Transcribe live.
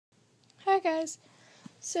Hi guys.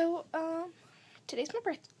 So, today's my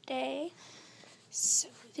birthday. So,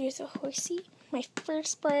 there's a horsey. My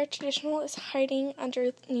first Briar Traditional is hiding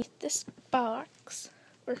underneath this box.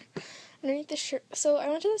 Or underneath this shirt. So, I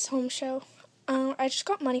went to this home show. I just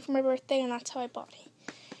got money for my birthday and that's how I bought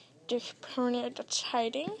it. This pony that's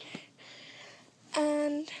hiding.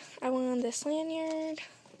 And I won this lanyard.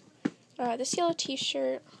 This yellow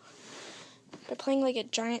t-shirt. By playing like a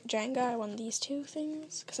giant Jenga, I won these two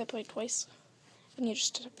things because I played twice, and you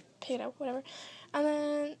just pay it out, whatever. And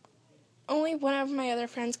then only one of my other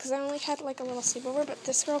friends, because I only had like a little sleepover, but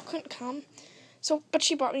this girl couldn't come, but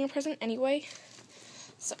she bought me a present anyway.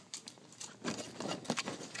 So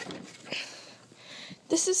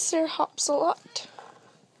this is Sir Hopsalot.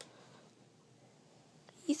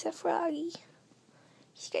 He's a froggy.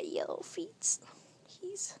 He's got yellow feet.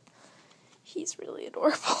 He's really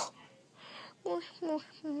adorable.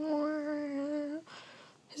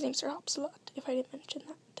 His name's Sir Hopsalot, if I didn't mention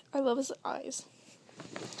that. I love his eyes.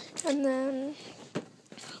 And then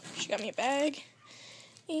she got me a bag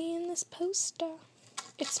and this poster.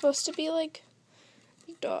 It's supposed to be like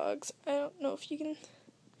dogs. I don't know if you can.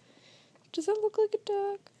 Does that look like a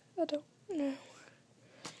dog? I don't know.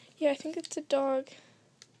 Yeah, I think it's a dog.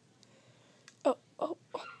 Oh,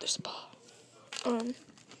 there's a paw. I'll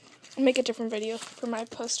make a different video for my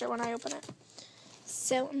poster when I open it.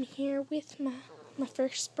 So I'm here with my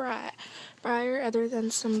first Briar, other than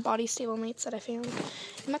some body stable mates that I found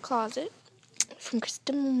in my closet from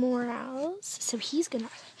Krista Morales. So he's gonna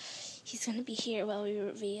be here while we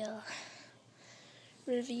reveal,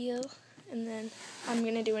 and then I'm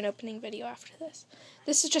gonna do an opening video after this.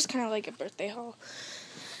 This is just kind of like a birthday haul.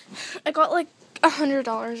 I got like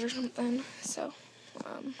 $100 or something, so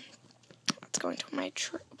it's going to my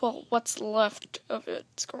trip. Well, what's left of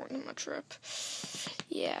it's going to my trip.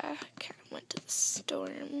 Yeah, kind of went to the store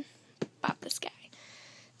and bought this guy.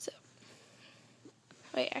 So,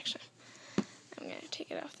 wait, actually, I'm going to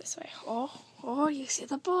take it off this way. Oh, you see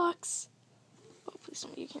the box. Oh, please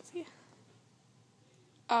don't, you can't see it.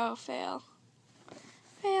 Oh, fail.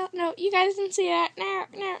 No, you guys didn't see it. No.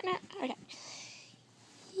 Okay.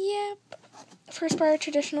 Yep. First Briar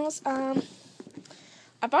Traditionals.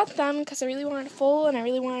 I bought them because I really wanted a full and I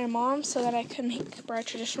really wanted a mom so that I could make a Briar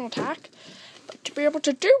Traditional attack. But to be able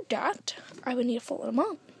to do that, I would need a full and a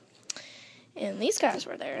mom. And these guys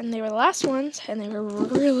were there, and they were the last ones, and they were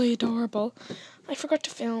really adorable. I forgot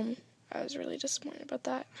to film. I was really disappointed about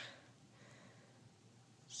that.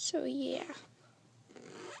 So yeah.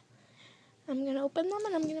 I'm going to open them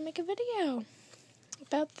and I'm going to make a video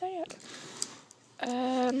about that.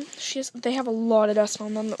 They have a lot of dust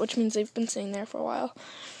on them, which means they've been sitting there for a while.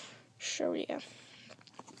 So yeah.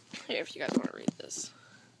 Here, if you guys want to read this,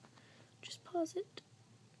 just pause it.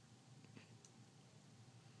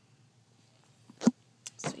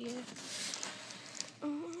 So yeah.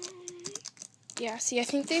 Yeah, see, I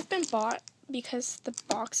think they've been bought because the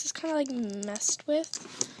box is kind of like messed with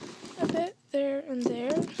a bit there and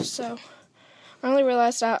there. So I only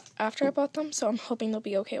realized that after I bought them, so I'm hoping they'll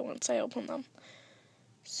be okay once I open them.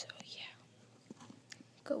 So yeah,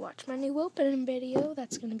 go watch my new opening video.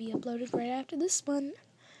 That's going to be uploaded right after this one.